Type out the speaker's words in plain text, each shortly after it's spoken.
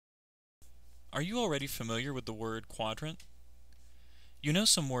Are you already familiar with the word quadrant? You know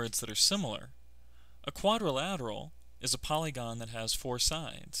some words that are similar. A quadrilateral is a polygon that has 4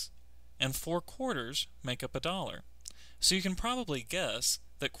 sides, and 4 quarters make up a dollar. So you can probably guess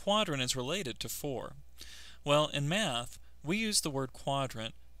that quadrant is related to 4. Well, in math, we use the word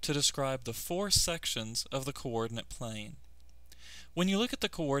quadrant to describe the 4 sections of the coordinate plane. When you look at the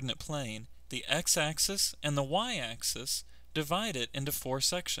coordinate plane, the x-axis and the y-axis divide it into 4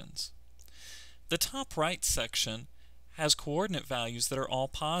 sections. The top right section has coordinate values that are all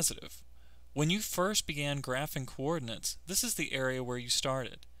positive. When you first began graphing coordinates, this is the area where you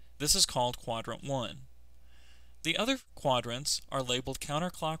started. This is called quadrant 1. The other quadrants are labeled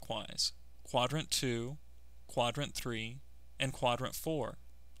counterclockwise: quadrant 2, quadrant 3, and quadrant 4.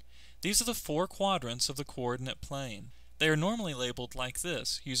 These are the 4 quadrants of the coordinate plane. They are normally labeled like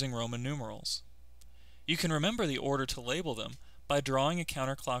this, using Roman numerals. You can remember the order to label them by drawing a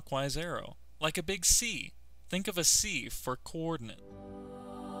counterclockwise arrow, like a big C. Think of a C for coordinate.